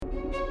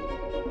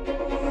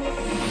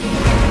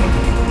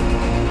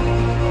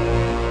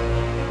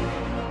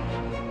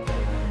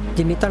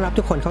ยินดีต้อนรับ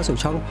ทุกคนเข้าสู่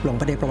ช่องหลง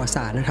ประเด็นประวัติศ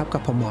าสตร์นะครับกั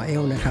บผมหมอเอ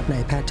ลนะครับนา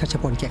ยแพทย์ชัช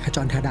พลเกียรติขจ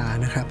รธาดา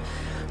นะครับ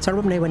สำห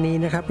รับในวันนี้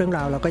นะครับเรื่องร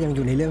าวเราก็ยังอ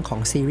ยู่ในเรื่องของ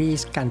ซีรี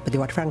ส์การปฏิ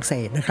วัติฝรั่งเศ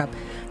สนะครับ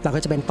เราก็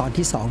จะเป็นตอน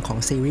ที่2ของ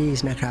ซีรี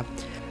ส์นะครับ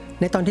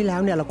ในตอนที่แล้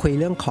วเนี่ยเราคุย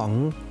เรื่องของ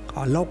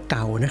โลกเ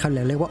ก่านะครับ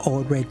เรียกว่า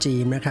old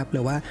regime นะครับห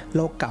รือว่าโ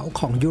ลกเก่า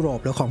ของยุโรป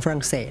หรือของฝ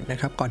รั่งเศสนะ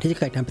ครับก่อนที่จะ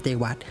เกิดการปฏิ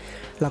วัติ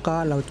แล้วก็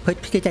เราเพื่อ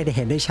ที่จะได้เ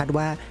ห็นได้ชัด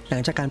ว่าหลั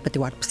งจากการปฏิ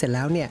วัติเสร็จแ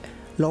ล้วเนี่ย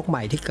โลกให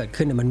ม่ที่เกิด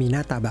ขึ้นเนี่ยมันมีหน้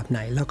าตาแบบไหน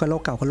แล้วก็โล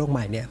กเก่ากับโลกให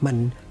ม่เนี่ยมัน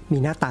มี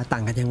หน้าตาต่า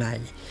งกันยังไง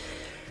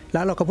แล้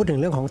วเราก็พูดถึง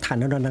เรื่องของฐา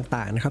นันดร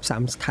ต่างๆนะครับ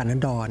3ฐานัน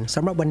ดรส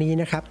ำหรับวันนี้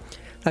นะครับ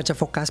เราจะโ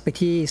ฟกัสไป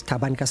ที่สถา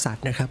บันกษัตริ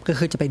ย์นะครับก็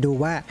คือจะไปดู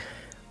ว่า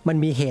มัน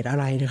มีเหตุอะ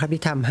ไรนะครับ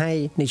ที่ทำให้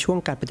ในช่วง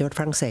การปฏิวัติฝ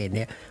รั่งเศสเ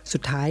นี่ยสุ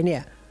ดท้ายเนี่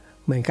ย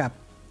เหมือนกับ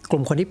กลุ่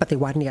มคนที่ปฏิ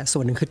วัติเนี่ยส่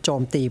วนหนึ่งคือโจ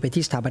มตีไป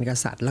ที่สถาบันก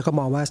ษัตริย์แล้วก็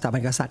มองว่าสถาบั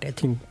นกษัตริย์เนี่ย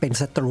ถึงเป็น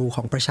ศัตรูข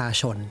องประชา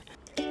ชน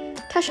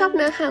ถ้าชอบเ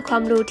นื้อหาควา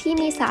มรู้ที่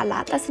มีสาระ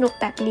แต่สนุก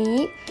แบบนี้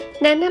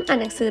แนะนำอ่าน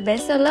หนังสือเบส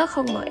เซลเลอร์ข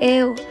องหมอเอ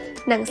ล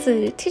หนังสือ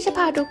ที่จะพ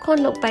าทุกคน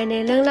ลงไปใน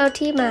เรื่องเล่า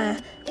ที่มา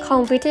ของ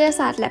วิทยา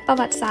ศาสตร์และประ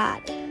วัติศาสต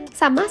ร์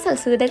สามารถสั่ง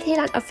ซื้อได้ที่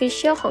ร้าน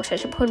Official ของชั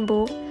ชพล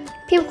บุ๊ก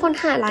พิมพ์ค้น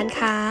หาร้าน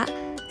ค้า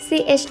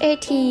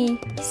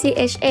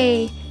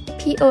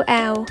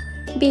CHATCHAPOL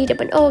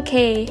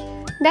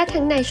ได้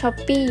ทั้งใน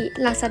Shopee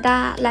Lazada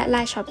และ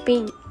LINE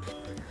Shopping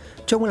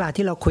ช่วงเวลา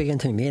ที่เราคุยกัน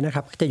ถึงนี้นะค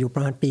รับจะอยู่ปร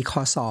ะมาณปีค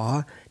ศ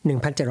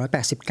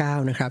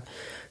1789นะครับ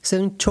ซึ่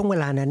งช่วงเว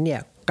ลานั้นเนี่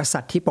ยกษั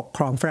ตริย์ที่ปกค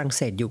รองฝรั่งเ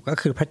ศสอยู่ก็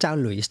คือพระเจ้า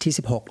หลุยส์ที่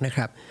16นะค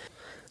รับ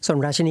ส่วน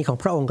ราชินีของ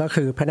พระองค์ก็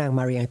คือพระนางม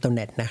ารีแองโตเน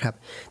ตนะครับ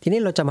ทีนี้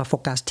เราจะมาโฟ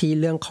กัสที่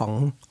เรื่องของ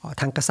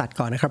ทางกษัตริย์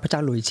ก่อนนะครับพระเจ้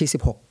าหลุยส์ที่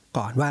16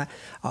ก่อนว่า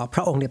พร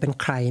ะองค์เนี่ยเป็น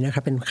ใครนะครั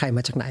บเป็นใครม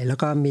าจากไหนแล้ว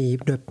ก็มี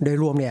โดย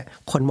รวมเนี่ย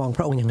คนมองพ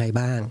ระองค์ยังไง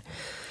บ้าง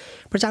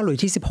พระเจ้าหลุย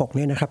ส์ที่16เ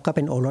นี่ยนะครับก็เ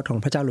ป็นโอรสของ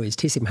พระเจ้าหลุยส์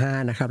ที่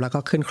15นะครับแล้วก็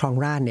ขึ้นครอง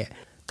ราชย์เนี่ย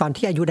ตอน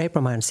ที่อายุได้ป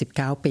ระมาณ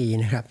19ปี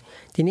นะครับ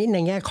ทีนี้ใน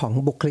แง่ของ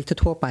บุคลิก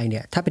ทั่วไปเนี่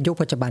ยถ้าเป็นยุค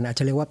ปัจจุบันอาจ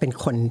จะเรียกว่าเป็น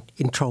คน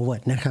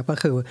introvert นะครับก็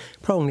คือ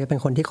พระองค์เนี่ยเป็น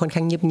คนที่ค่อนข้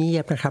างเงี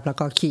ยบๆนะครับแล้ว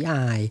ก็ขี้อ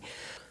าย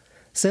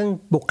ซึ่ง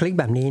บุคลิก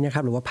แบบนี้นะครั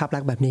บหรือว่าภาพลั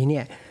กษณ์แบบนี้เ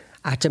นี่ย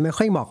อาจจะไม่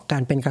ค่อยเหมาะกา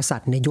รเป็นกษัต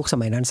ริย์ในยุคส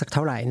มัยนั้นสักเท่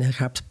าไหร่นะค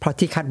รับเพราะ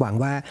ที่คาดหวัง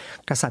ว่า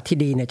กษัตริย์ที่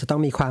ดีเนี่ยจะต้อ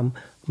งมีความ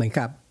เหมือน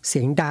กับเสี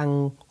ยงดัง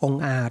อง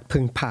อาจพึ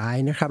งผาย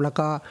นะครับแล้ว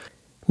ก็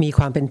มีค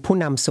วามเป็นผู้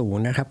นำสูง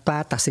นะครับกล้า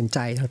ตัดสินใจ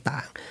ต่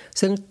าง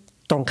ๆซึ่ง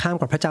ตรงข้าม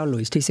กับพระเจ้าหลุ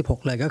ยส์ที่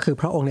16เลยก็คือ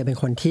พระองค์เนี่ยเป็น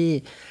คนที่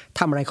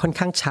ทำอะไรค่อน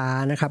ข้างช้า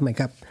นะครับเหมือน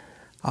กับ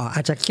อ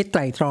าจจะคิดไต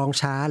ร่ตรอง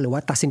ช้าหรือว่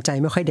าตัดสินใจ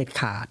ไม่ค่อยเด็ด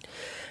ขาด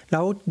แล้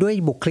วด้วย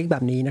บุคลิกแบ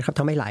บนี้นะครับ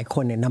ทำให้หลายค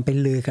นเนี่ยนำไป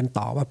ลือกัน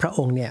ต่อว่าพระอ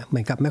งค์เนี่ยเหมื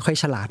อนกับไม่ค่อย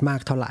ฉลาดมาก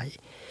เท่าไหร่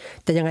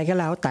แต่ยังไงก็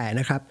แล้วแต่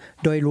นะครับ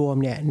โดยรวม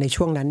เนี่ยใน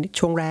ช่วงนั้น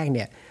ช่วงแรกเ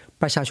นี่ย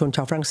ประชาชนช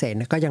าวฝรั่งเศส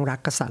ก็ยังรัก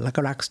กษัตริย์และก็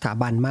รักสถา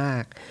บันมา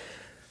ก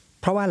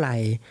เพราะว่าอะไร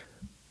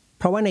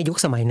เพราะว่าในยุค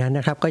สมัยนั้น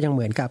นะครับก็ยังเ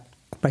หมือนกับ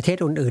ประเทศ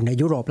อื่นๆใน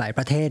ยุโรปหลายป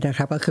ระเทศนะค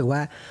รับก็คือว่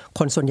าค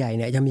นส่วนใหญ่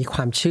เนี่ยยังมีคว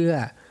ามเชื่อ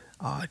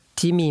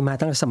ที่มีมา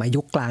ตั้งแต่สมัย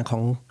ยุคกลางขอ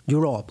งยุ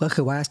โรปก็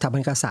คือว่าสถาบั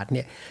นกษัตริย์เ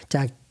นี่ยจ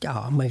ะ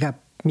เหมือนกับ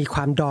มีคว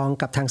ามดอง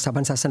กับทางสถาบั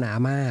นศาสนา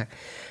มาก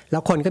แล้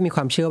วคนก็มีค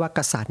วามเชื่อว่าก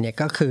ษัตริย์เนี่ย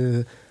ก็คือ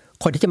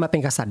คนที่จะมาเป็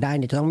นกษัตริย์ได้เ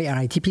นี่ยจะต้องมีอะไ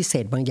รที่พิเศ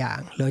ษบางอย่าง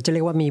หรือจะเรี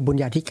ยกว่ามีบุญ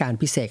ญาธิการ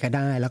พิเศษก็ไ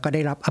ด้แล้วก็ไ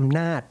ด้รับอำน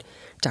าจ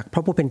จากพร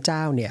ะผู้เป็นเจ้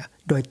าเนี่ย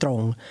โดยตรง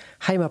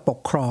ให้มาปก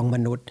ครองม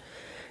นุษย์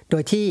โด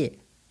ยที่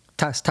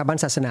สถาบัน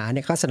ศาสนาเ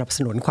นี่ยก็สนับส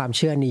นุนความเ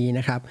ชื่อนี้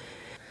นะครับ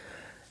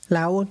แ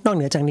ล้วนอกเ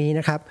หนือจากนี้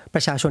นะครับป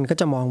ระชาชนก็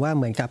จะมองว่าเ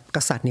หมือนกับก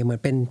ษัตริย์เนี่ยเหมือ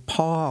นเป็น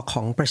พ่อข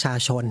องประชา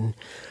ชน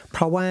เพ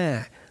ราะว่า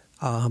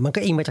มันก็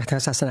อิงมาจากทา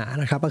งศาสนา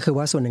นะครับก็คือ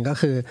ว่าส่วนหนึ่งก็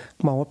คือ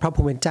มองว่าพระ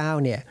ผู้เป็นเจ้า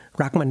เนี่ย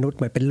รักมนุษย์เ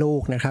หมือนเป็นลู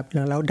กนะครับ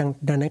แล้ว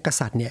ดังนั้นก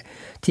ษัตริย์เนี่ย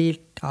ที่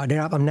ได้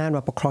รับอำนาจม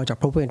าปกครองจาก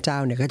พระผู้เป็นเจ้า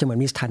เนี่ยก็จะเหมือน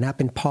มีสถานะเ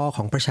ป็นพ่อข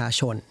องประชา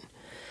ชน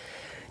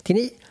ที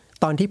นี้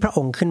ตอนที่พระอ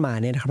งค์ขึ้นมา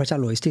เนี่ยนะครับพระเจ้า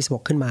หลุยส์ที่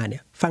16ขึ้นมาเนี่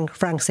ย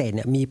ฝรั่งเศสเ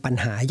นี่ยมีปัญ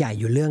หาใหญ่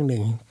อยู่เรื่องนึ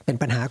งเป็น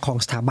ปัญหาของ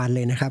สถาบันเ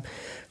ลยนะครับ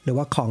หรือ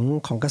ว่า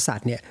ของกษัต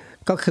ริย์เนี่ย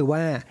ก็คือว่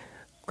า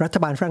รัฐ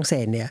บาลฝรั่งเศ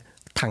สเนี่ย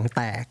ถังแ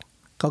ตก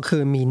ก็คื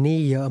อมีหนี้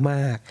เยอะม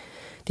าก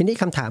ทีนี้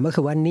คำถามก็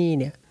คือว่าหนี้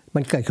เนี่ยมั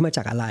นเกิดขึ้นมาจ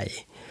ากอะไร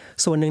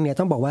ส่วนหนึ่งเนี่ย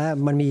ต้องบอกว่า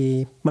มัน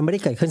ไม่ได้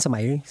เกิดขึ้นส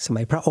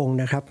มัยพระองค์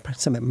นะครับ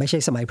ไม่ใช่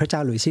สมัยพระเจ้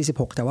าหลุยส์ที่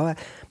16แต่ว่า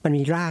มัน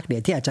มีรากเนี่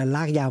ยที่อาจจะล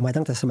ากยาวมา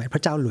ตั้งแต่สมัยพร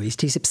ะเจ้าหลุยส์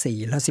ที่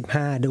14และ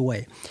15ด้วย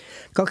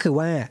ก็คือ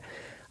ว่า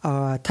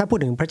ถ้าพูด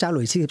ถึงพระเจ้าห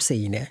ลุยส์ที่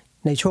14เนี่ย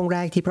ในช่วงแร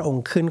กที่พระอง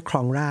ค์ขึ้นคร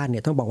องราชย์เนี่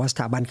ยต้องบอกว่าส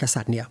ถาบันก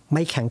ษัตริย์เนี่ยไ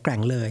ม่แข็งแกร่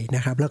งเลยน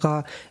ะครับแล้วก็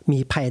มี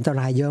ภัยอันต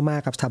รายเยอะมา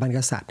กกับสถาบันก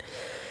ษัตริย์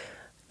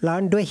แล้ว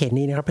ด้วยเหตุ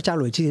นี้นะครับพระเจ้า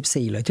หลุยส์ที่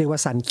14หรือที่เรียกว่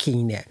าซันคิง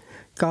เนี่ย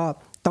ก็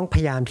ต้องพ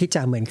ยายามที่จ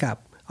ะเหมือนกับ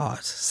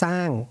สร้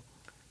าง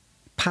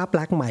ภาพ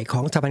ลักษณ์ใหม่ข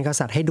องสถาบันก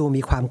ษัตริย์ให้ดู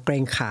มีความเกร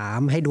งขา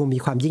มให้ดูมี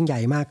ความยิ่งใหญ่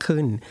มาก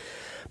ขึ้น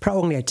พระอ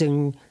งค์เนี่ยจึง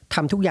ท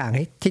ำทุกอย่าง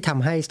ที่ท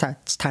ำให้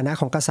สถานะ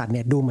ของกษัตริย์เ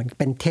นี่ยดูเหมือน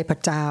เป็นเทพ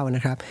เจ้าน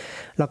ะครับ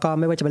แล้วก็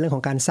ไม่ว่าจะเป็นเรื่องข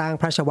องการสร้าง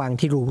พระราชวัง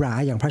ที่หรูหรา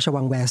อย่างพระราช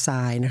วังแวร์ซ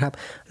ายน์นะครับ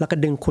แล้วก็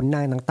ดึงขุนน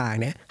างต่างๆ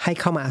เนี่ยให้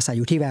เข้ามาอาศัยอ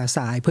ยู่ที่แวร์ซ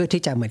ายน์เพื่อ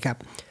ที่จะเหมือนกับ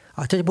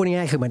ถ้าจะพูด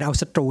ง่ายๆคือเหมือนเอา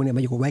ศัตรูเนี่ยม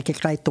าอยู่ไว้ใก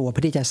ล้ๆตัวเ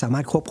พื่อที่จะสามา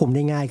รถควบคุมไ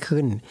ด้ง่าย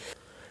ขึ้น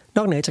น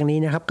อกเหนือจากนี้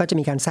นะครับก็จะ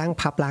มีการสร้าง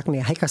ภาพลักษณ์เ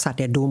นี่ยให้กษัตริย์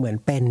เนี่ยดูเหมือน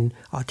เป็น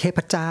เทพ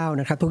เจ้า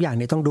นะครับทุกอย่างเ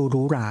นี่ยต้องดูห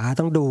รูหรา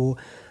ต้องดู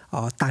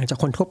ต่างจาก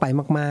คนทั่วไป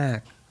มาก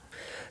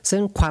ๆ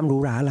ซึ่งความ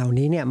หรูหราเหล่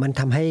านี้เนี่ยมัน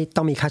ทำ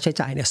ให้ต้องมีค่า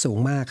ใช้จ่ายเนี่ยสู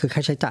งมากคื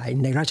อค่าใช้จ่า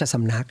ยในราช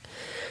สำนั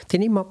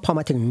กทีนี้พอ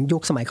มาถึ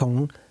งยุคสมัย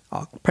ขอ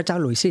งพระเจ้า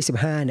หลุยส์ที่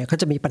15เนี่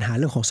ยก็จะมีปัญหา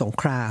เรื่องของส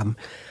งครา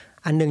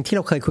มอันนึงที่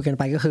เราเคยคุยกัน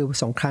ไปก็คื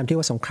อสงครามที่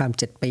ว่าสงคราม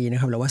7 ปีนะ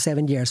ครับหรือว่า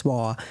Seven Years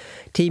War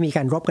ที่มีก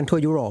ารรบกันทั่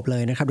วยุโรปเล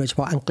ยนะครับโดยเฉ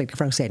พาะอังกฤษกับ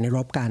ฝรั่งเศสใน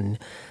รบกั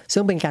นซึ่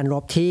งเป็นการ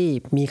รบ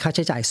ที่มีค่า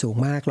ใช้จ่ายสูง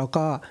มากแล้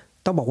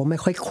วก็ต้องบอกว่าไม่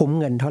ค่อยคุ้ม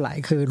เงินเท่าไห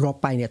ร่คือร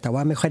บไปเนี่ย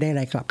แต่ว่าไม่ค่อยได้อะ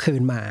ไรกลับคื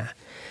นม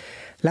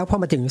าแล้วพ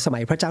อมาถึง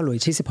สมัยพระเจ้าหลุ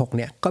ยส์ที่16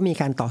เนี่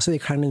ยก็มีการต่อสู้อี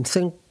กครั้งนึ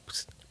งซึ่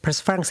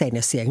งฝรั่งเศสเ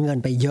นี่ยเสีย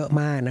เงินไปเยอะ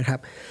มากนะครั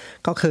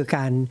บก็คือ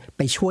กา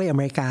รไปช่วยอ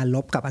เมริกา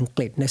รบกับอัง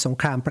กฤษในส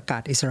งครามประกา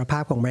ศอิสรภ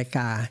าพของอเมริ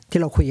กา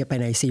ที่เราคุยกันไป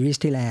ในซีรีส์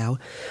ที่แล้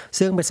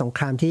วซึ่งเป็นสงค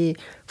รามที่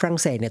ฝรั่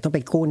งเศสเนี่ยต้องไ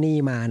ปกู้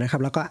หนี้มานะ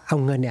ครับแล้วก็เอ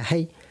าเงินเนี่ย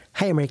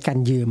ให้อเมริกั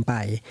นยืม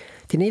ไป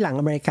ทีนี้หลั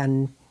งอเมริกั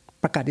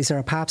นประกาศอิส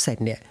รภาพเสร็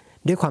จเนี่ย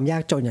ด้วยความ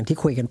ยากจนอย่าง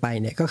ที่คุยกันไ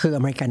ปเนี่ยก็คื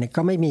ออเมริกันเนี่ย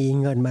ก็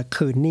ไม่มีเงินม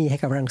าคืนหนี้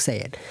ให้กับฝรั่งเ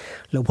ศส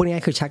หรือพู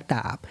ดง่ายๆคือชัก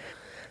ดา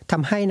บท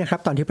ำให้นะ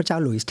ครับตอนที่พระเจ้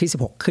าหลุยส์ที่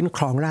16ขึ้น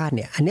ครองราชย์เ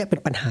นี่ยอันนี้เป็น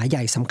ปัญหาใ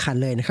หญ่สำคัญ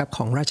เลยนะครับข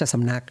องราชส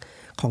ำนัก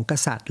ของก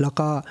ษัตริย์แล้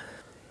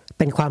วก็เ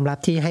ป็นควา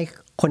มลับที่ให้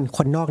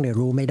คนนอกเนี่ย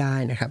รู้ไม่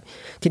ได้นะครั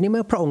บทีนี้เมื่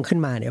อพระองค์ขึ้น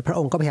มาเนี่ยพระ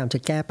องค์ก็พยายามจะ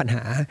แก้ปัญ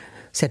หา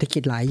เศรษ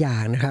ฐกิจหลาย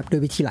อย่างนะครับด้ว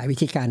ยหลา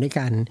ยวิธีการด้วย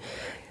กั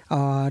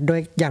นโ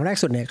ดยอย่างแรก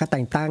สุดเนี่ยก็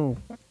แต่งตั้ง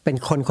เป็น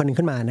คนหนึ่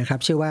งขึ้นมานะครั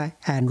บชื่อว่า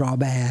แอนโ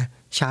รแ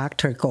บร์ชาร์ก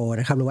เทอร์โ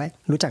กนะครั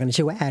บรู้จักกัน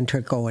ชื่อว่าแอนเท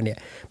อร์โกเนี่ย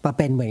มา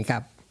เป็นเหมือน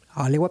กั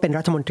บเรียกว่าเป็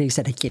นรัฐมนตรีเ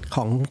ศรษฐกิจข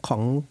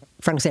อง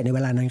ฝรั่งเศสในเว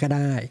ลานั้นก็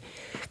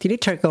ได้ทีนี้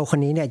เทอร์โกค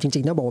นนี้เนี่ยจริ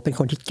งๆต้องบอกว่าเป็น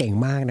คนที่เก่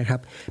งมากนะ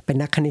ครับเป็น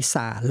นักคณิตศ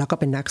าสตร์แล้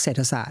วก็เป็นนักเศรษ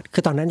ฐศาส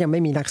ตร์คือตอนนั้นยัง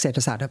ไม่มีนักเศรษ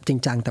ฐศาสตร์แบบจริง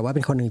จังแต่ว่าเ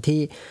ป็นคนหนึ่ง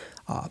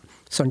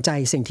ที่สนใ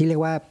จสิ่งที่เรีย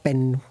กว่าเป็น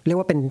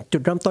จุ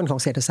ดเริ่มต้นของ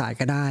เศรษฐศาส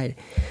ตร์ก็ได้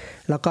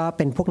แล้วก็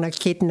เป็นพวกนัก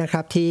คิดนะค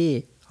รั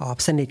บที่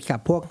สนิทกั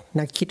บพวก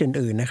นักคิด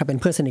อื่นๆนะครับเป็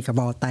นเพื่อนสนิทกับ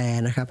วอลแ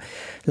ตร์นะครั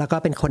บแล้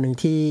วก็เป็นคนหนึ่ง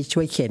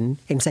ที่ช่วยเขียน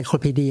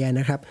Encyclopedia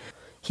นะครับ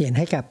เขีย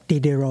นให้กั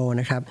บดิเดโ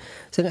รนะครั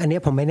บซึ่งอัน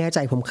นี้ผมไม่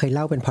แน่ใจผมเคย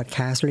เล่าเป็นพอดแ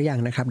คสต์หรือยั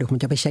งนะครับเดี๋ยวผ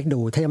มจะไปเช็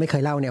คดูถ้ายังไม่เค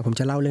ยเล่าเนี่ยผม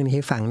จะเล่าเรื่องนี้ใ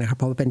ห้ฟังนะครั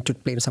บเพราะว่าเป็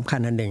นจุดเปลี่ยนส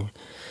ำคัญอันหนึ่ง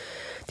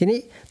ที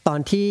นี้ต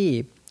อน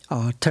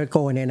ที่เทอร์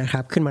โกเนี่ยนะค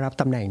รับขึ้นมารับ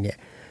ตำแหน่งเนี่ย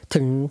ถึ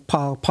งพ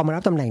อม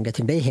ารับตำแหน่งเนี่ย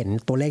ถึงได้เห็น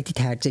ตัวเลข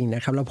ที่แท้จริง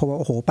นะครับแล้วพบว่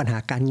าโอ้โหปัญห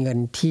าการ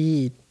เงิน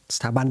ที่ส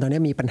ถาบันตอน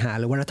นี้มีปัญหา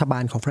หรือว่ารัฐบา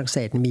ลของฝรั่งเ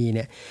ศสมี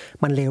เนี่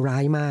ยมันเล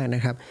วร้ายมาก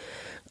นะครับ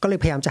ก็เล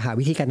ยพยายามจะห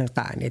าวิธีการ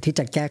ต่างๆเนี่ย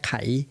ที่จะแก้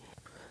ไข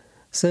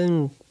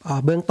ซึ่ง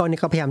เบื้องต้นนี่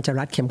ก็พยายามจะ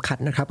รัดเข็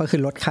มขัดนะครับก็คื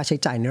อลดค่า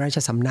ใช้จ่ายในราช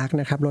สำนั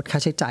กนะครับลดค่า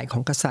ใช้จ่ายข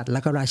องกษัตริย์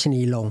และก็ร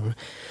าชินีล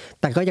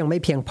งแต่ก็ยังไม่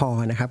เพียงพ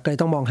อนะครับก็เลย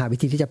ต้องมองห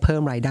าวิธีที่จะเพิ่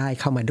มราย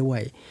ได้เข้ามาด้ว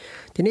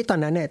ยทีนี้ตอ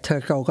นนั้นเนี่ยเท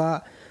อร์โ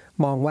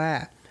กก็มองว่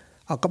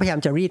าก็พยา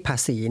ยามจะรีดภา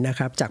ษีนะ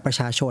ครับจากประ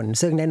ชาชน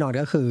ซึ่งแน่นอน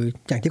ก็คื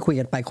ออย่างที่คุย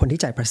กันไปคนที่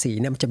จ่ายภาษี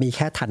เนี่ยมันจะมี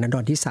แค่ฐานัน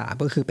ดรที่3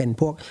ก็คือเป็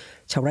นพวก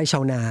ชาวไร่ชา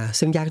วน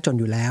าซึ่งยากจน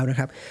อยู่แล้วนะ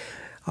ครับ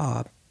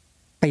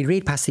ไปรี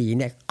ดภ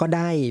าษีเนี่ยก็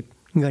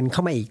ได้เงินเข้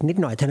ามาอีกนิ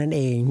ดหน่อยเท่านั้น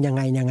เองยัง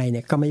ไงเนี่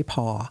ยก็ไม่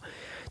พอ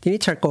ที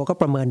นี้เทอร์โกก็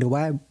ประเมิ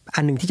นดูว่า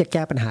อันนึงที่จะแ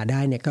ก้ปัญหาได้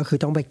เนี่ยก็คือ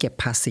ต้องไปเก็บ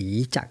ภา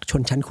ษีจากช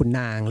นชั้นขุน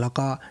นางแล้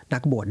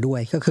วก็นักบวชด้ว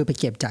ยก็คือไป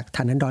เก็บจากฐ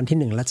านันดรที่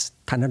1แล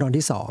ะฐานันดร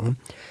ที่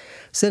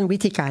2ซึ่งวิ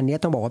ธีการนี้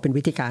ต้องบอกว่าเป็นวิ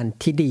ธีกา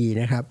รที่ดี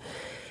นะครับ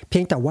เพีย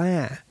งแต่ว่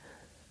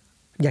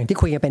าอย่าง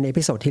ที่คุยกันไปในเ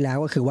อพิโซดที่แล้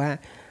วก็คือว่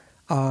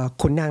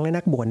าขุนนางและ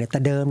นักบวชเนี่ยแต่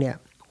เดิมเนี่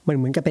ยมัน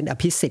เหมือนกับเป็นอ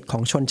ภิสิทธิ์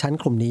ของชนชั้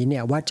นกลุ่มนี้เ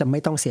นี่ยว่าจะไ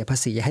ม่ต้องเสียภา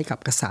ษี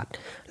ให้กับกษัตริย์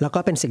แล้วก็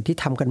เป็นสิ่ง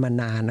ที่ทำกันมา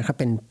นานนะครั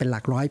บเป็นห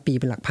ลักร้อ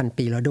ยปีเป็นหลักพัน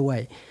ปีแล้วด้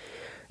วย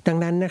ดั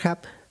งนั้นนะครั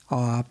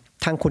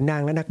บทางขุนน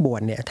างและนักบว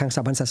ชเนี่ยทางส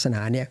ถาบันศาส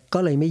นาเนี่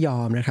ยก็เลยไม่ย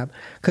อมนะครับ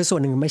คือส่ว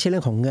นหนึ่งไม่ใช่เรื่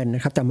องของเงินน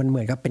ะครับแต่มันเ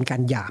หมือนกับเป็น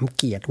การหยา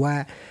มเกียรติว่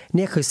าเ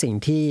นี่ยคือสิ่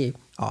งที่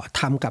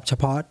ทำกับเ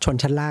ฉพาะชน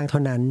ชั้นล่างเท่า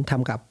นั้น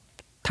ทำกั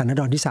บฐานัน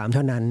ดรที่3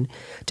เท่านั้น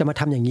จะมา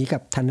ทำอย่างนี้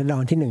กับฐานัน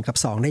ดรที่1กับ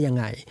2ได้ยัง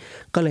ไง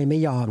ก็เลยไม่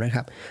ยอมนะค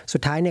รั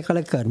บสุดท้ายเนี่ยก็เ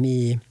ลยเกิด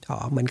มี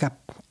เหมือนกั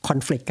บค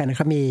อนฟลิกต์กันน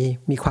ะครั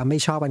บมีความไม่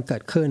ชอบกัน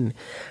เกิดขึ้น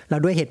แล้ว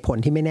ด้วยเหตุ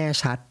ผลที่ไม่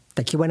แน่ชัด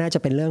แต่คิดว่าน่าจะ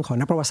เป็นเรื่องขอ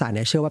งนักประวัติศาสตร์เ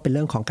นี่ยเชื่อว่าเป็น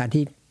เรื่องของการ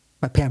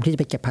ที่พยายามที่จะ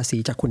ไปเก็บภา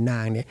ษีจากขุน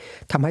นางเนี่ย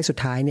ทำให้สุด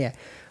ท้ายเนี่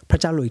ยพระ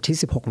เจ้าหลุยส์ที่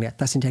16เนี่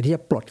ยตัดสินใจที่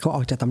จะปลดเขา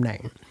ออกจากตำแหน่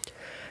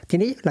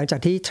งทีนี้หลัง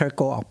จากที่เทอร์โ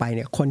กออกไป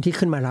เนี่ยคนที่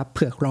ขึ้นมารับเ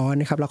ผือกร้อน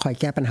นะครับแล้วคอ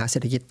ยแก้ปัญหาเศร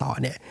ษฐกิจต่อ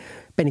เนี่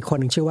ยเป็นอีกคน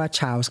หนึ่งชื่อว่า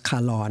ชาร์ลส์ค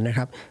าร์ลอนนะ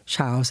ครับ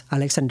ชาร์ลส์อ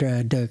เล็กซานเดอ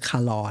ร์เดอค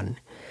าร์ลอน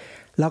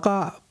แล้วก็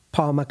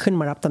พอมาขึ้น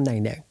มารับตำแ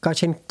หน่งเนี่ยก็เ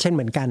ช่นเ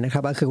หมือนกันนะ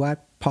ครับก็คือว่า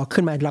พอ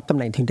ขึ้นมารับตำแ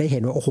หน่งถึงได้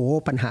เห็นว่าโอ้โห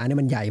ปัญหาเนี่ย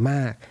มันใหญ่ม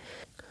าก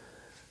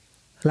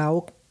แล้ว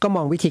ก็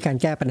มองวิธีการ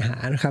แก้ปัญ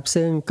หานะครับ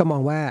ซึ่งก็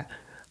มองว่า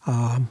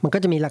มั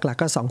นก็จะมีหลักๆ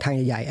ก็2ทา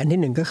งใหญ่ๆอั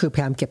นที่1ก็คือพ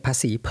ยายามเก็บภ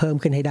าษีเพิ่ม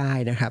ขึ้นให้ได้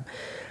นะครับ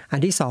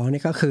อันที่2เนี่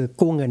ยก็คือ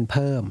กู้เงินเ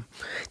พิ่ม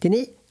ที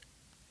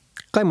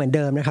นี้ก็เหมือนเ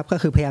ดิมนะครั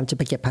บก็คือพยายามจะ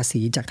ไปเก็บภา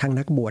ษีจากทาง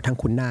นักบวชทา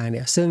งขุนนางเ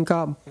นี่ยซึ่ง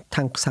ก็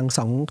ทางส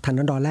องฐา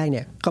นันดรแรกเนี่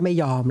ยก็ไม่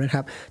ยอมนะค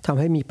รับท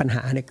ำให้มีปัญห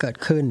าเนี่ยเกิด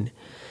ขึ้น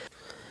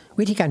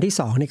วิธีการที่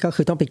2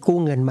นี่ก็คือต้องไป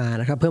กู้เงินม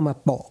านะครับเพื่อมา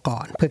โป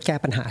ะก่อนเพื่อ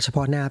แก้ปัญหาเฉ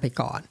พาะหน้าไ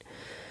ปก่อ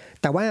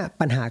นแต่ว่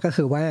าปัญหาก็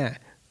คือว่า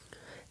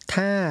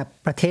ถ้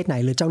าประเทศไ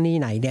หนหรือเจ้าหนี้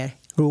ไหนเนี่ย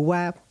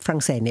รู้ว่าฝรั่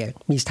งเศสเนี่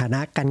ยมีสถา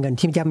นะการเงิ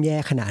นที่ย่ำแ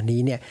ย่ขนาด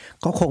นี้เนี่ย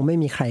ก็คง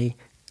ไม่มีใคร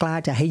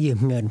กล้าจะให้ยืม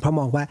เงินเพรา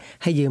ะมองว่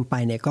าให้ยืมไ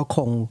ปเนี่ยก็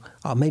คง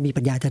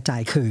ไม่มีปัญญาจะจ่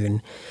ายคืน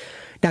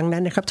ดังนั้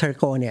นนะครับเทอร์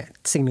โกเนี่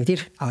ยสิ่งหนึ่ง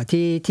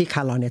ที่ค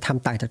าร์ลอนเนี่ยท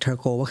ำต่างจากเท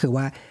อร์โกก็คือ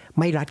ว่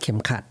าไม่รัดเข็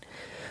มขัด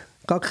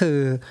ก็คื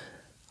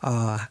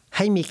อใ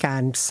ห้มี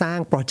การสร้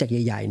างโปรเจกต์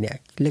ใหญ่ๆเ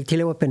นี่ยที่เ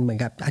รียกว่าเป็นเหมือ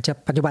นกับอาจจ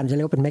ะปัจจุบันจะเ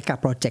รียกว่าเป็นเมก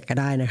ะโปรเจ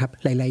กต์ก็ได้นะครับ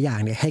หลายๆอย่าง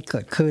เนี่ยให้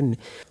เกิดขึ้น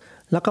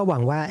แล้วก็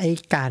หวังว่าไอ้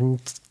กา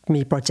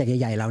รมีโปรเจ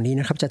กต์ใหญ่ๆเหล่านี้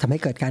นะครับจะทำ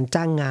ให้เกิดการ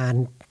จ้าง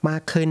งานม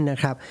ากขึ้นนะ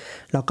ครับ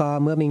แล้วก็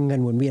เมื่อมีเ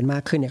งินหมุนเวียน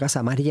มากขึ้นเนี่ยก็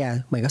สามารถที่จ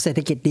ะเหมือนกับเศรษ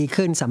ฐกิจดี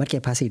ขึ้นสามารถ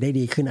เก็บภาษี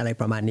ได้ดีขึ้นอะไ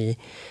รประมาณนี้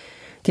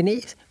ที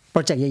นี้โ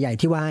ปรเจกต์ใหญ่ๆ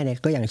ที่ว่าเนี่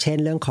ยก็อย่างเช่น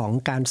เรื่อง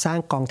ของการ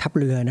สร้างกองทั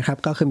พเรือนะครั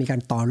บก็คือมี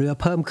การต่อเรือ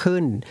เพิ่มขึ้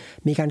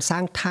นมีการ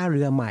สร้างท่า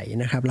เรือใหม่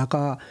นะครับแล้ว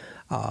ก็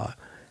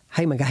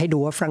ให้เหมือนกับ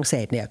ให้ดูว่าฝรั่งเ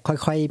ศสเนี่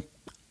ยค่อยๆ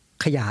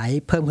ขย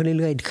ายเพิ่มขึ้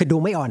นเรื่อยๆคื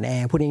อดูไม่อ่อน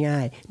แอพู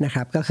ดง่ายๆนะ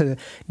ครับก็คื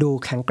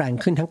อดูแข็งแกร่ง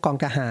ขึ้นทั้งกอ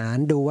งท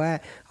หา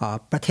รดูว่า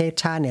ประเทศ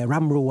ชาติเนี่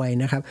ยร่ำรว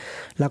ยนะครั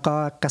บแล้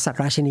วก็กษั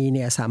ตริย์ราชินีเ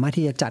นี่ยสามารถ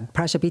ที่จะจัด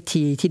พระราชพิ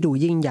ธี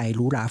ที่ดูยิ่งใหญ่ห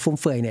รูหราฟุ่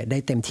มเฟือยเนี่ยไ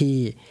ด้เต็ม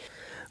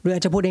ที่หรืออ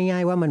าจจะพู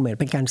ดง่ายๆว่ามันเหมือน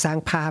เป็นการสร้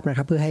างภาพน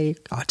ะครับเพื่อ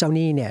ให้เจ้าห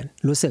นี้เนี่ย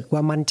รู้สึกว่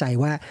ามั่นใ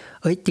จว่า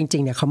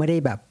จริงๆเนี่ยเขาไม่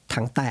ได้แบบ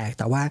ถังแตก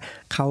แต่ว่า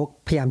เข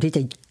าพยายามที่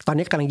จะตอ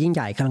นนี้กำลังยิ่งใ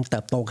หญ่กำลัง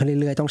เติบโตขึ้น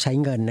เรื่อยๆต้องใช้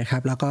เงินนะ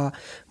ครับแล้วก็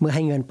เมื่อใ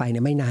ห้เงินไปเนี่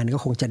ยไม่นา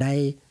นก็คงจะไ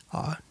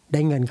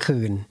ด้เงิน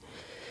คื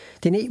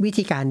นทีนี้วิ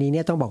ธีการนี้เนี่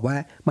ยต้องบอกว่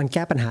ามัน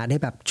แก้ปัญหา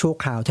ได้แบบชั่ว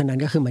คราวเท่านั้น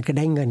ก็คือมันก็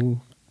ได้เงิ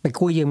นไ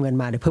ปกู้ยืมเงิ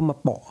นมาเดี๋ยวเพิ่มมา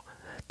โป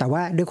ะแต่ว่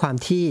าด้วยควา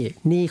มที่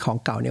หนี้ขอ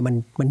งเก่าเนี่ย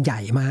มันใ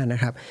หญ่มาก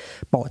นะครับ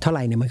โปะเท่าไ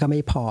หร่เนี่ยมันก็ไ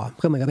ม่พอ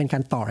ก็เหมือนกับเป็นก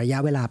ารต่อระย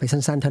ะเวลาไ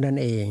ปสั้นๆเท่านั้น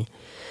เอ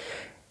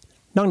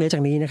งนอกเหนือจ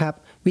ากนี้นะครั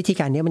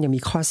บวิธีการนี้มันยั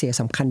งมีข้อเสีย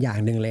สำคัญอย่าง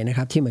หนึ่งเลยนะ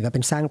ครับที่เหมือนกับ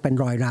เป็นสร้างเป็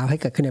นรอยร้าว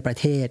ให้เกิดขึ้นในประ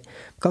เท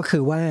ศก็คือ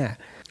ว่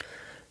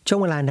าช่ว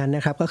งเวลานั้นน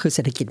ะครับก็คือเศ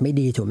รษฐกิจ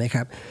ไม่ดีถูกไห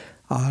มครั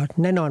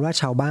บแน่นอนว่า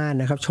ชาวบ้า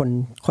นนะครับค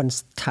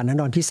นฐาน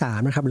ะนอนที่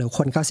3นะครับหรือ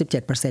คน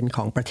 97%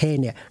 ของประเท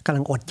ศเนี่ยกำ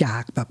ลังอดอ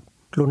ยากแบบ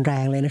รุนแ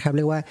รงเลยนะครับเ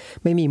รียกว่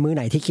าไม่มีมื้อไห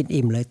นที่กิ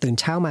นอิ่มเลยตื่น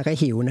เช้ามาก็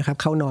หิวนะครั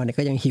บเข้านอนเนี่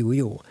ยก็ยังหิ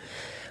วอ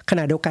ยู่ข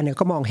ณะเดียวกันเนี่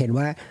ยก็มองเห็น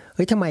ว่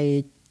าทำไ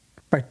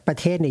มประ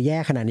เทศเนี่ย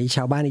แย่ขนาดนี้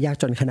ชาวบ้านเนี่ยยา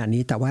กจนขนา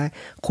ดนี้แต่ว่า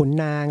ขุ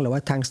นนางหรือว่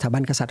าทางสถ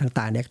าบันกษัตริย์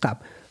ต่างๆเนี่ยกลับ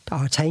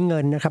ใช้เ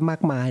งินนะครับม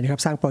ากมายนะครั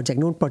บสร้างโปรเจกต์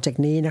นู่นโปรเจกต์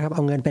นี้นะครับเ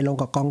อาเงินไปลง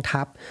กับกอง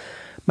ทั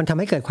พมันทำ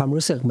ให้เกิดควา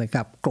มรู้สึกเหมือ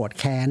นกับโกรธ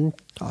แค้น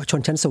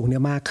ชนชั้นสูงเนี่ย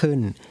มากขึ้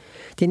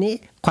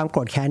นทีนี้ความโก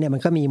รธแค้นเนี่ยมัน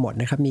ก็มีหม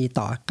ดนะครั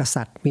บมีต่อ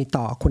กษัตริย์มี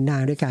ต่อขุน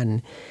นางด้ว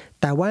ยกัน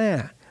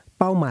แต่ว่า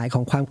เป้าหมาย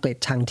ของความเกลีย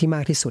ดชังที่ม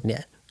ากที่สุดเนี่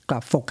ยก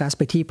ลับโฟกัส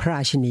ไปที่พระ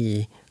ราชินี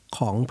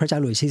ของพระเจ้า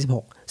หลุยส์ที่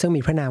16ซึ่ง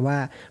มีพระนามว่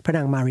าพระ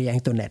นางมารีแอง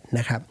โตเนตน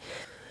ะครั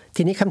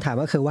บทีนี้คำถา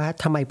มก็คือว่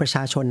าทำไมประ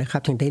ชาชนนะ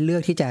ครับถึงได้เลือ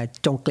กที่จะ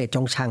จงเกลียด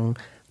จงชั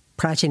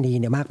งพระราชินี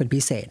เนี่ยมากเป็นพิ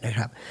เศษน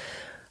ะครั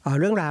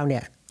บเรื่องราวเนี่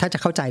ยถ้าจะ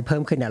เข้าใจเพิ่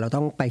มขึ้นเนี่ยเร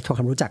าต้องไปท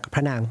ำความรู้จักกับ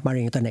พระนางมารี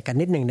แองโตเนตกั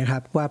นนิดนึงนะค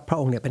รับว่าพร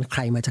ะองค์เนี่ยเป็นใค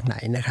รมาจากไห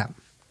นนะครั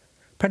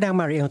บพระนา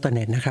งมารีแองโต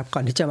เนตนะครั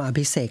บก่อนที่จะมา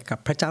อภิเษกกั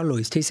บพระเจ้า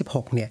หลุยส์ที่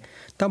16เนี่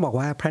ยต้องบอก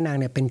ว่าพระนา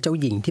งเนี่ยเป็นเจ้า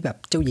หญิงที่แ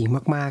บบเจ้าหญิง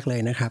มากๆเล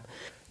ยนะครั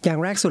บอย่าง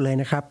แรกสุดเล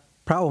ยนะครั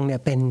บพระองค์เนี่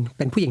ยเ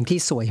ป็นผู้หญิง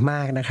ที่สวย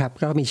มากนะครั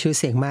บก็มีชื่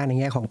อเสียงมากใ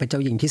นแง่ของเป็นเจ้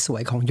าหญิงที่สว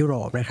ยของยุโร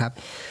ปนะครั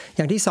บอ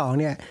ย่างที่2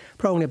เนี่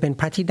ยพระองค์เนี่ยเป็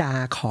นพระธิ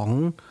ดาขอ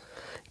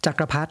งจัก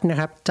รพรรดินะ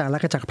ครับ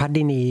จักรพร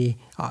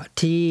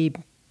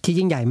รดินีที่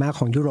ยิ่งใหญ่มา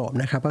กของยุโร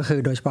ปนะครั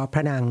บก็คือโดยเฉพาะ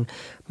พระนาง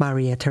มา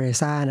เรียเทเร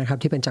ซานะครับ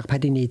ที่เป็นจักรพรร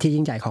ดินี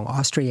ที่ยิ่งใหญ่ของ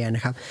ออสเตรีย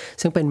นะครับ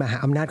ซึ่งเป็นมห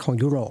าอำนาจขอ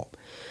งยุโรป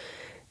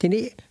ที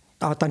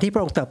นี้ตอนที่พ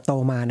ระองค์เติบ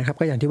โตมานะครับ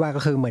ก็อย่างที่ว่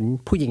าก็คือเหมือน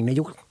ผู้หญิงใ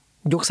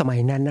นยุค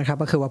สมัยนั้นนะครับ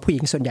ก็คือว่าผู้หญิ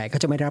งส่วนใ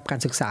หญ่ก็จะไม่ได้รับกา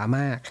รศึกษา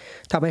มา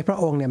กทำให้พร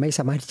ะองค์เนี่ยไม่ส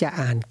ามารถที่จะ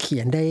อ่านเขีย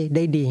นไ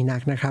ด้ดี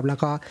นักนะครับแล้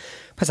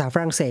วก็ภาษาฝ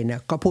รั่งเศสเนี่ย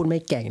ก็พูดไม่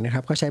เก่งนะ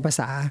ครับก็ใช้ภ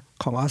าษ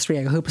าของออสเตรีย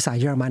ก็คือภาษ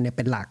าเยอรมันเนี่ยเ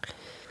ป็นหลั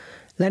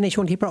กและในช่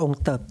วงที่พระองค์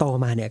เติบโต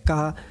มาเนี่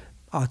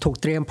ยก็ถูก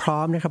เตรียม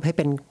พร้อมนะครับให้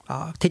เป็น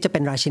ที่จะเป็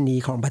นร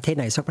าชินีของประเทศ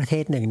ไหนสักประเ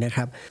ทศหนึ่งน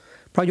ะครั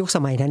บเพราะยุคส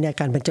มัยนั้นเนี่ย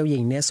การเป็นเจ้าหญิ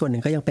งเนี่ยส่วนหนึ่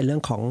งก็ยังเป็นเรื่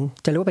องขอ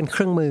งจะเรียกว่าเป็นเ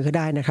ครื่องมื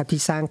อก็ได้นะครับ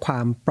ที่สร้างคว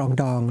ามปรอง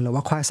ดองหรื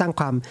อว่าสร้า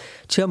งควา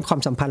มเชื่อมค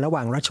วามสัมพันธ์ระหว่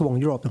างราชว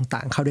งศ์ยุโรปต่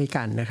างๆเข้าด้ว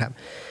ยกันนะครับ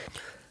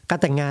กา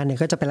รแต่งงานเนี่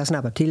ยก็จะเป็นลักษณ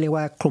ะแบบที่เรียก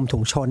ว่าคลุ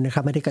มถุงชนนะ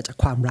ครับไม่ได้เกิดจา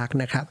กความรัก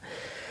นะครับ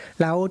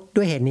แล้วด้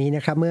วยเหตุนี้น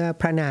ะครับเมื่อ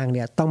พระนาง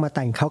เนี่ยต้องมาแ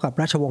ต่งเข้ากับ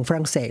ราชวงศ์ฝ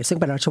รั่งเศสซึ่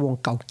งเป็นราชวงศ์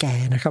เก่า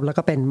แก่นะครับแล้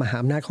วก็เป็นมหา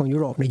อำนาจของยุ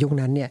โรปในยุค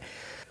นั้นเนี่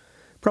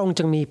ยพระองค์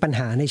จึงมีปัญ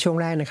หาในช่วง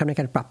แรกนะครับใ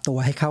นการปรับตั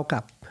วให้เข้า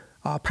กั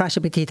บพระรา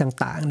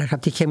ชพิธีต่างๆนะ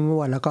ครับที่เข้มง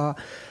วดแล้วก็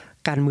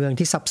การเมือง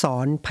ที่ซับซ้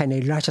อนภา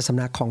ยในราชสำ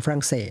นักของฝรั่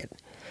งเศส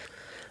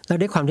แล้ว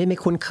ด้วยความที่ไม่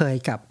คุ้นเค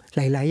ยกับ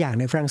หลายๆอย่าง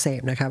ในฝรั่งเ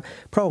ศสนะครับ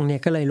พระองค์เนี่ย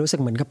ก็เลยรู้สึ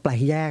กเหมือนกับแป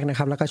ลกแยกน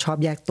ะครับแล้วก็ชอบ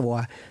แย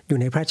กตัวอยู่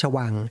ในพระราช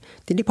วั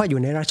งทีนี้พออยู่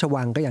ในรา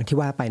ชวังก็อย่างที่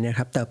ว่าไปน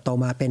ะครับเติบโ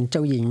ตมาเป็นเจ้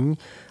าหญิ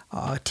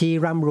งที่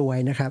ร่ำร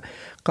วยนะครับ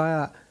ก็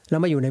แล้ว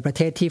มาอยู่ในประเ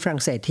ทศที่ฝรั่ง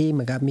เศสที่เห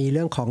มือนกับมีเ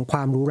รื่องของคว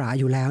ามหรูหรา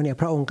อยู่แล้วเนี่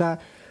ยพระองค์ก็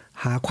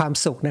หาความ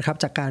สุขนะครั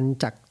บจ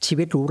ากชี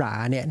วิตหรูหร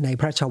าเนี่ยใน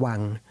พระราชวั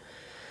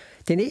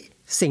งทีนี้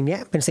สิ่ง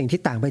นี้เป็นสิ่งที่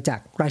ต่างไปจา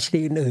กร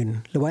าชินีอื่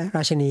นๆหรือว่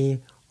าร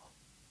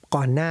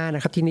าชินีก่อนหน้าน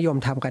ะครับที่นิ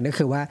ยมทำกั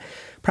นก็คือว่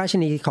าพระราชิ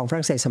นีของฝ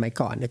รั่งเศสสมั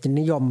ยก่อนเนี่ยจะ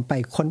นิยม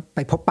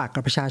ไปพบปะ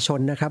กับประชา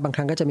ชนนะครับบางค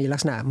รั้งก็จะมี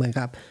ลักษณะเหมือน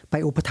กั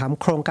บไปอุปถั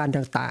มภ์โครงการ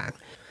ต่าง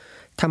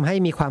ๆทำให้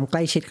มีความใก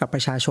ล้ชิดกับ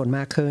ประชาชนม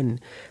ากขึ้น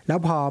แล้ว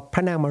พอ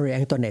พระนางมารีแอ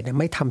งโตเนต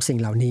ไม่ทำสิ่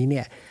งเหล่านี้เ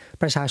นี่ย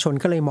ประชาช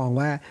นก็เลยมอ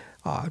งว่า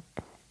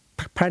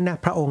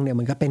พระองค์เนี่ยเห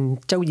มือนกับเป็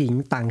นเจ้าหญิ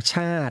งต่างช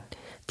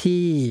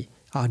าติที่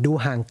ดู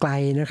ห่างไกล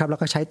นะครับแล้ว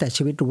ก็ใช้แต่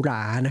ชีวิตหรูหร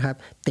านะครับ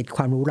ติดค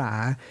วามหรูหรา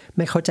ไ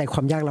ม่เข้าใจคว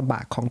ามยากลำบ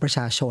ากของประช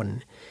าชน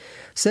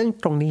ซึ่ง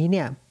ตรงนี้เ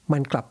นี่ยมั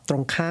นกลับตร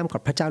งข้ามกั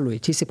บพระเจ้าหลุย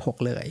ส์ที่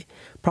16เลย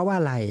เพราะว่า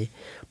อะไร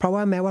เพราะว่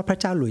าแม้ว่าพระ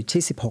เจ้าหลุยส์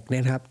ที่16เนี่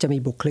ยครับจะมี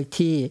บุคลิก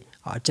ที่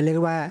จะเรียก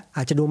ว่าอ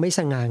าจจะดูไม่ส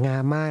ง่างา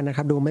มมากนะค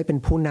รับดูไม่เป็น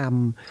ผู้น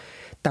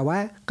ำแต่ว่า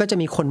ก็จะ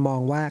มีคนมอ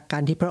งว่ากา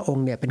รที่พระอง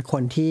ค์เนี่ยเป็นค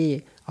นที่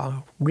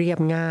เรียบ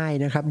ง่าย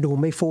นะครับดู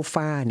ไม่ฟู่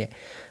ฟ้าเนี่ย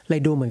เล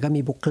ยดูเหมือนกับ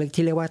มีบุคลิก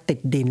ที่เรียกว่าติด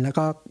ดินแล้ว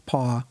ก็พ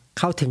อ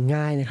เข้าถึง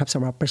ง่ายนะครับส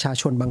ำหรับประชา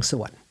ชนบาง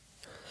ส่วน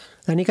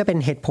และนี่ก็เป็น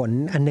เหตุผล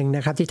อันนึงน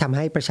ะครับที่ทำใ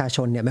ห้ประชาช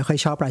นเนี่ยไม่ค่อย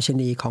ชอบราชิ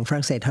นีของฝ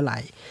รั่งเศสเท่าไหร่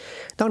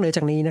นอกเหนือจ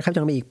ากนี้นะครับ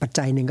ยังมีอีกปัจ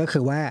จัยหนึ่งก็คื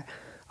อว่า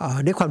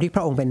ด้วยความที่พ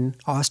ระองค์เป็น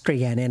ออสเตรี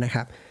ยเนี่ยนะค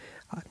รับ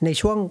ใน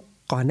ช่วง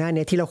ก่อนหน้า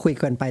นี้ที่เราคุย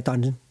กันไปตอ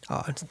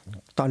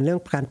นเรื่อง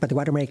การปฏิ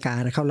วัติอเมริกา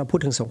นะครับเราพูด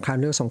ถึงสงคราม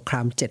เรื่องสงคร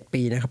าม7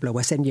ปีนะครับหรือ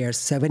ว่า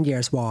Seven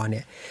Years War เ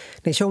นี่ย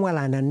ในช่วงเวล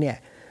านั้นเนี่ย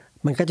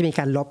มันก็จะมี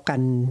การรบกัน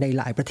ใน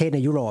หลายประเทศใน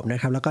ยุโรปน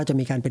ะครับแล้วก็จะ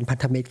มีการเป็นพัน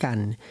ธมิตรกัน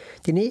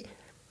ทีนี้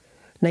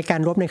ในกา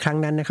รรบในครั้ง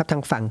นั้นนะครับทา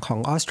งฝั่งของ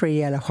ออสเตรี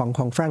ยและข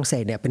องฝรั่งเศ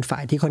สเนี่ยเป็นฝ่า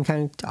ยที่ค่อนข้า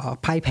ง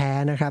พ่ายแพ้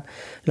นะครับ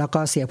แล้วก็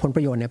เสียผลป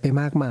ระโยชน์เนี่ยไป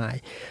มากมาย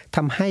ท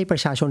ำให้ปร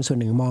ะชาชนส่วน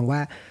หนึ่งมองว่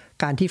า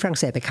การที่ฝรั่ง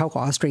เศสไปเข้ากับ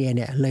ออสเตรียเ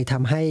นี่ยเลยท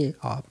ำให้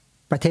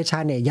ประเทศชา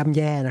ติเนี่ยย่ำแ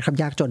ย่นะครับ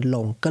ยากจนล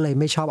งก็เลย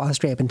ไม่ชอบออส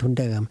เตรียเป็นทุน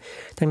เดิม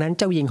ดังนั้น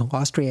เจ้าหญิงของอ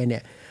อสเตรียเนี่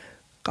ย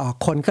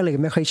คนก็เลย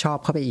ไม่ค่อยชอบ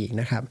เข้าไปอีก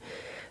นะครับ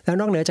แล้ว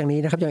นอกเหนือจากนี้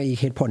นะครับยังอีก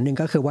เหตุผลหนึ่ง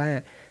ก็คือว่า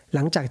ห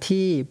ลังจาก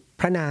ที่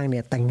พระนางเนี่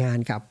ยแต่งงาน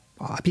กับ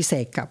อภิเษ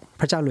กกับ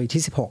พระเจ้าหลุยส์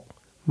ที่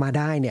16มาไ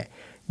ด้เนี่ย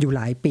อยู่ห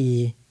ลายปี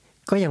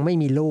ก็ยังไม่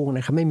มีลูกน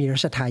ะครับไม่มีรั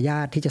ชทายา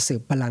ทที่จะสื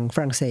บบัลลังก์ฝ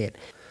รั่งเศส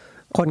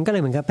คนก็เล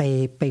ยเหมือนกับ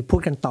ไปพู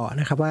ดกันต่อ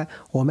นะครับว่า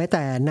โอ้แม้แ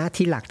ต่หน้า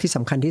ที่หลักที่ส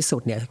ำคัญที่สุ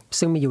ดเนี่ย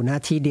ซึ่งมีอยู่หน้า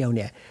ที่เดียวเ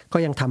นี่ยก็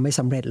ยังทำไม่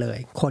สำเร็จเลย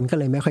คนก็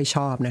เลยไม่ค่อยช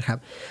อบนะครับ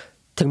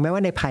ถึงแม้ว่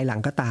าในภายหลัง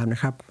ก็ตามน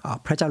ะครับ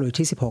พระเจ้าหลุยส์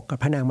ที่16กับ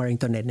พระนางมารีอัง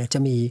โตเนตเนี่ยจะ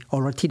มีโอ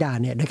รสธิดา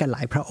เนี่ยด้วยกันหล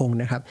ายพระองค์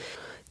นะครับ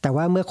แต่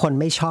ว่าเมื่อคน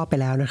ไม่ชอบไป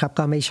แล้วนะครับ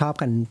ก็ไม่ชอบ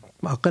กัน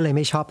ก็เลยไ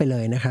ม่ชอบไปเล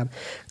ยนะครับ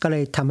ก็เล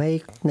ยทำให้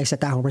ในสาย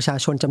ตาของประชา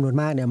ชนจำนวน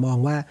มากเนี่ยมอง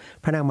ว่า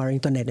พระนางมารีอั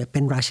งโตเนตเนี่ยเป็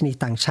นราชินี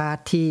ต่างชา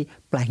ติที่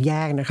แปลกแย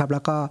กนะครับแล้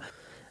วก็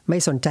ไม่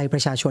สนใจปร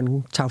ะชาชน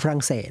ชาวฝรั่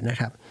งเศสนะ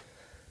ครับ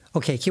โอ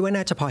เคคิดว่า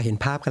น่าจะพอเห็น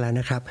ภาพกันแล้ว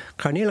นะครับ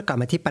คราวนี้เรากลับ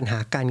มาที่ปัญหา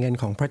การเงิน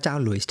ของพระเจ้า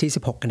หลุยส์ที่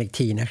16กันอีก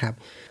ทีนะครับ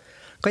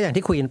ก็อย่าง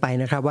ที่คุยกันไป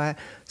นะครับว่า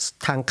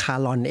ทางคา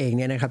ร์ลอนเองเ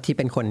นี่ยนะครับที่เ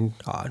ป็นคน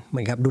เห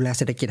มือนกับดูแลเ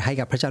ศรษฐกิจให้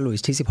กับพระเจ้าหลุย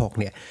ส์ที่16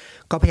เนี่ย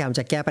ก็พยายามจ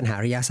ะแก้ปัญหา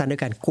ระยะสั้นด้ว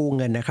ยการกู้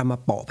เงินนะครับมา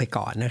โปะไป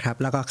ก่อนนะครับ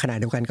แล้วก็ขณะ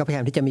เดียวกันก็พยาย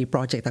ามที่จะมีโปร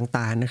เจกต์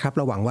ต่างๆนะครับเ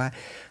ราหวังว่า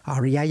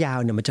ระยะยาว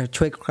เนี่ยมันจะ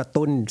ช่วยกระ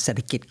ตุ้นเศรษ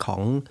ฐกิจขอ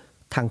ง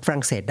ทางฝ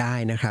รั่งเศสได้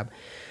นะครับ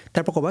แต่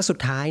ปรากฏว่าสุด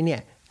ท้ายเนี่ย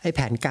ไอ้แผ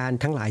นการ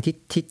ทั้งหลาย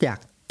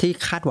ที่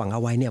คาดหวังเอ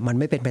าไว้เนี่ยมัน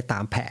ไม่เป็นไปตา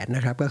มแผนน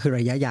ะครับก็คือ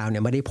ระยะยาวเนี่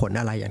ยไม่ได้ผล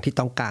อะไรอย่างที่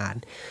ต้องการ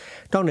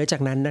นอกเหนือจา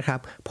กนั้นนะครับ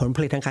ผลผ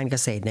ลิตทางการเก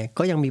ษตรเนี่ย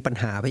ก็ยังมีปัญ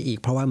หาไปอีก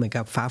เพราะว่าเหมือน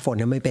กับฟ้าฝน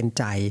เนี่ยไม่เป็น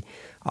ใจ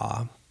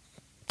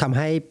ทำใ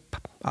ห้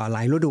หล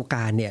ายฤดูก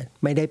าลเนี่ย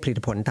ไม่ได้ผลิต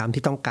ผลตาม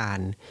ที่ต้องการ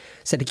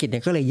เศรษฐกิจเนี่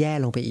ยก็เลยแย่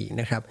ลงไปอีก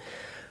นะครับ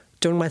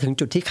จนมาถึง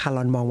จุดที่คาร์ล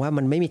อนมองว่า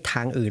มันไม่มีท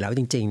างอื่นแล้ว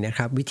จริงๆนะค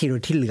รับวิธี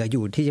ที่เหลืออ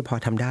ยู่ที่จะพอ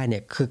ทำได้เนี่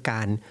ยคือก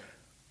าร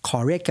ขอ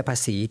เรียกเก็บภา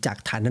ษีจาก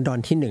ฐานันดร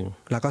ที่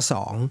1แล้วก็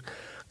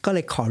2ก็เล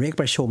ยขอเรียก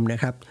ประชุมน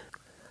ะครับ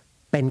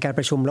เป็นการป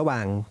ระชุมระหว่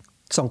าง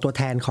ส่งตัว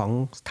แทนของ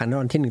ฐานัน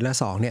ดรที่1และ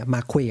2เนี่ยมา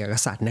คุยกับก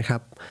ษัตริย์นะครั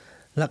บ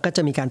แล้วก็จ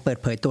ะมีการเปิด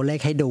เผยตัวเลข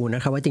ให้ดูน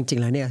ะครับว่าจริง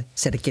ๆแล้วเนี่ย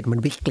เศรษฐกิจมัน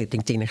วิกฤตจ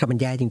ริงๆนะครับมัน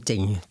แย่จริ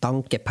งๆต้อง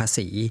เก็บภา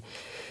ษี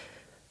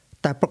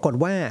แต่ปรากฏ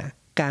ว่า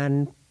การ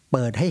เ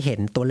ปิดให้เห็น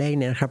ตัวเลข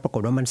เนี่ยนะครับปราก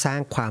ฏว่ามันสร้าง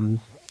ความ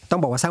ต้อง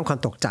บอกว่าสร้างความ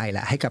ตกใจแหล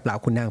ะให้กับเหล่า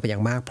ขุนนางไปอย่า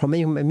งมากเพราะไม่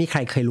มีใคร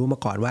เคยรู้มา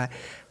ก่อนว่า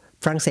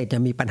ฝรั่งเศสจะ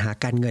มีปัญหา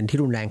การเงินที่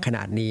รุนแรงขน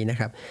าดนี้นะ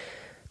ครับ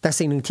แต่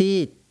สิ่งหนึ่งที่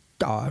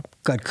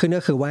เกิดขึ้น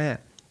ก็คือว่า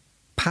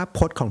ภาพพ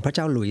จน์ของพระเ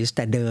จ้าหลุยส์แ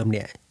ต่เดิมเ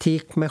นี่ยที่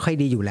ไม่ค่อย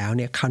ดีอยู่แล้วเ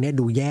นี่ยคราวนี้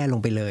ดูแย่ลง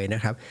ไปเลยน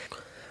ะครับ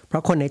เพรา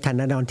ะคนในฐา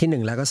นันดร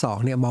ที่1แล้วก็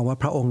2เนี่ยมองว่า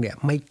พระองค์เนี่ย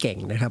ไม่เก่ง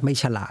นะครับไม่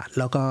ฉลาด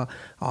แล้วก็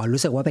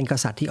รู้สึกว่าเป็นก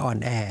ษัตริย์ที่อ่อน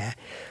แอ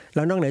แ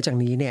ล้วนอกเหนือจาก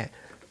นี้เนี่ย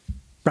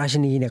ราชิ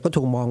นีเนี่ยก็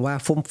ถูกมองว่า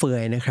ฟุ่มเฟือ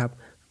ยนะครับ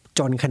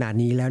จนขนาด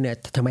นี้แล้วเนี่ย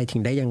ทำไมถึ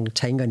งได้ยังใ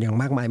ช้เงินอย่าง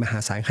มากมายมหา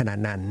ศาลขนาด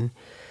นั้น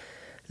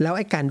แล้วไ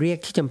อ้การเรียก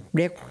ที่จะเ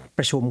รียกป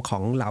ระชุมขอ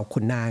งเหล่าขุ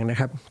นนางนะ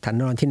ครับฐา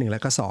นันดรที่1แล้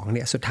วก็2เ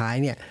นี่ยสุดท้าย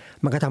เนี่ย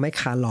มันก็ทำให้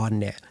คาร์ลอน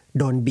เนี่ย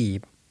โดนบี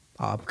บ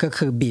ก็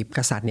คือบีบก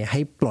ษัตริย์เนี่ยใ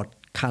ห้ปลด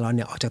คาร์ลอนเ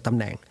นี่ยออกจากตำแ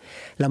หน่ง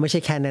แล้วไม่ใช่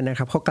แค่นั้นนะค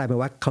รับเขากลายเป็น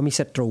ว่าเขามี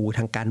ศัตรูท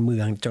างการเมื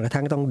องจนกระ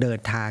ทั่งต้องเดิน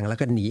ทางแล้ว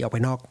ก็หนีออกไป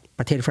นอก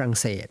ประเทศฝรั่ง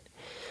เศส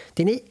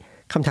ทีนี้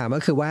คำถาม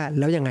ก็คือว่า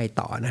แล้วยังไง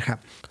ต่อนะครับ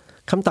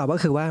คำตอบก็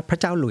คือว่าพระ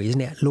เจ้าหลุยส์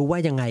เนี่ยรู้ว่า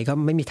ยังไงก็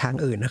ไม่มีทาง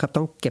อื่นนะครับ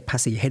ต้องเก็บภา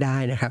ษีให้ได้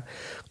นะครับ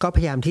ก็พ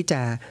ยายามที่จ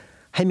ะ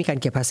ให้มีการ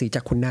เก็บภาษีจ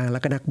ากขุนนางแล้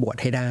วก็นักบวช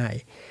ให้ได้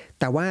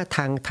แต่ว่าท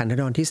างฐานัน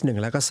ดรที่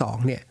1แล้วก็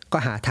2เนี่ยก็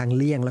หาทาง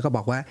เลี่ยงแล้วก็บ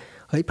อกว่า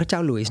เฮ้ยพระเจ้า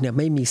หลุยส์เนี่ยไ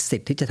ม่มีสิ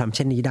ทธิ์ที่จะทำเ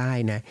ช่นนี้ได้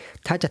นะ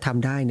ถ้าจะท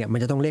ำได้เนี่ยมัน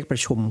จะต้องเรียกปร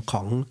ะชุมข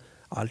อง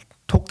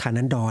ทุกฐา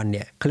นันดรเ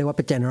นี่ยเขาเรียกว่าเ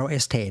ป็น general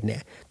estate เนี่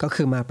ยก็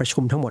คือมาประชุ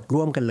มทั้งหมด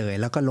ร่วมกันเลย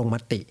แล้วก็ลงม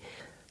ติ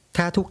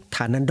ถ้าทุกฐ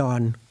านันด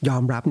รยอ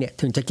มรับเนี่ย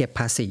ถึงจะเก็บ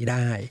ภาษีไ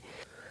ด้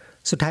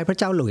สุดท้ายพระ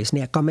เจ้าหลุยส์เ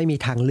นี่ยก็ไม่มี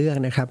ทางเลือก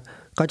นะครับ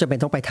ก็จะเป็น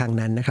ต้องไปทาง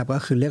นั้นนะครับก็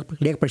คือเ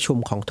รียกประชุม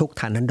ของทุก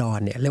ฐานันดร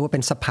เนี่ยเรียกว่าเป็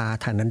นสภา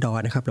ฐานันดร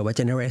นะครับหรือว่า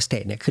general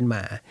estate เนี่ยขึ้นม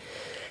า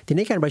ที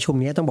นี้การประชุม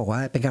นี้ต้องบอกว่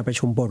าเป็นการประ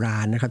ชุมโบรา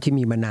ณนะครับที่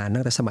มีมานาน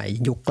ตั้งแต่สมัย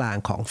ยุคกลาง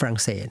ของฝรั่ง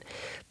เศส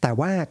แต่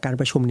ว่าการ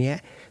ประชุมนี้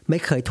ไม่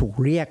เคยถูก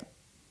เรียก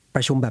ป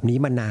ระชุมแบบนี้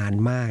มานาน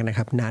มากนะค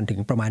รับนานถึง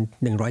ประมาณ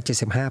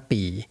175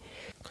 ปี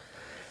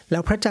แล้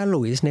วพระเจ้าห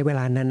ลุยส์ในเวล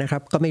านั้นนะครั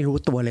บก็ไม่รู้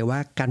ตัวเลยว่า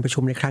การประชุ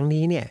มในครั้ง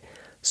นี้เนี่ย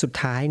สุด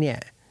ท้ายเนี่ย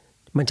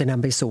มันจะน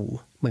ำไปสู่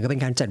เหมือนกับเป็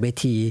นการจัดเว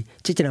ที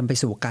ที่จะนำไป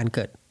สู่การเ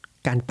กิด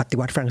การปฏิ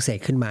วัติฝรั่งเศส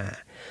ขึ้นมา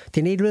ที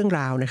นี้เรื่อง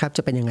ราวนะครับจ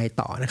ะเป็นยังไง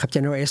ต่อนะครับ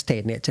General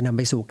Estate เนี่ยจะนำไ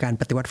ปสู่การ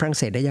ปฏิวัติฝรั่ง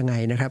เศสได้ยังไง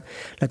นะครับ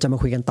เราจะมา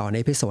คุยกันต่อใน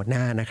เอพิโซดห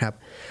น้านะครับ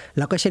แ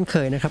ล้วก็เช่นเค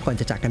ยนะครับก่อน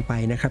จะจากกันไป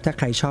นะครับถ้าใ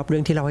ครชอบเรื่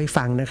องที่เราให้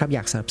ฟังนะครับอย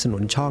ากสนับสนุ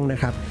นช่องนะ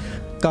ครับ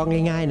ก็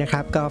ง่ายๆนะค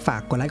รับก็ฝา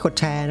กกดไลค์กด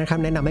แชร์นะครับ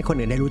แนะนำให้คน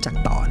อื่นได้รู้จัก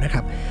ต่อนะค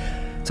รับ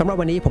สำหรับ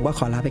วันนี้ผมก็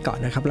ขอลาไปก่อน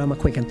นะครับเรามา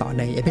คุยกันต่อ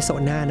ในเอพิโซ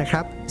ดหน้านะค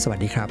รับสวัส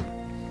ดีครับ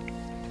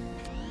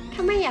ถ้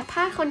าไม่อยากพ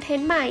ลาดคอนเทน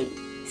ต์ใหม่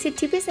สิท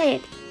ธิพิเศษ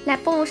และ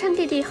โปรโมชั่น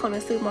ดีๆของหนั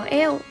งสือหมอเอ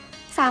ล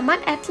สามาร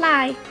ถแอดไล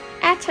น์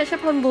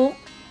@chachapolbook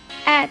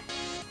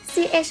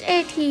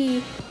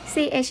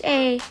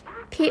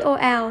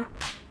 @CHATCHAPOL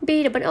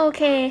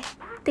BOOK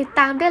ติดต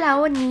ามได้แล้ว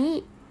วันนี้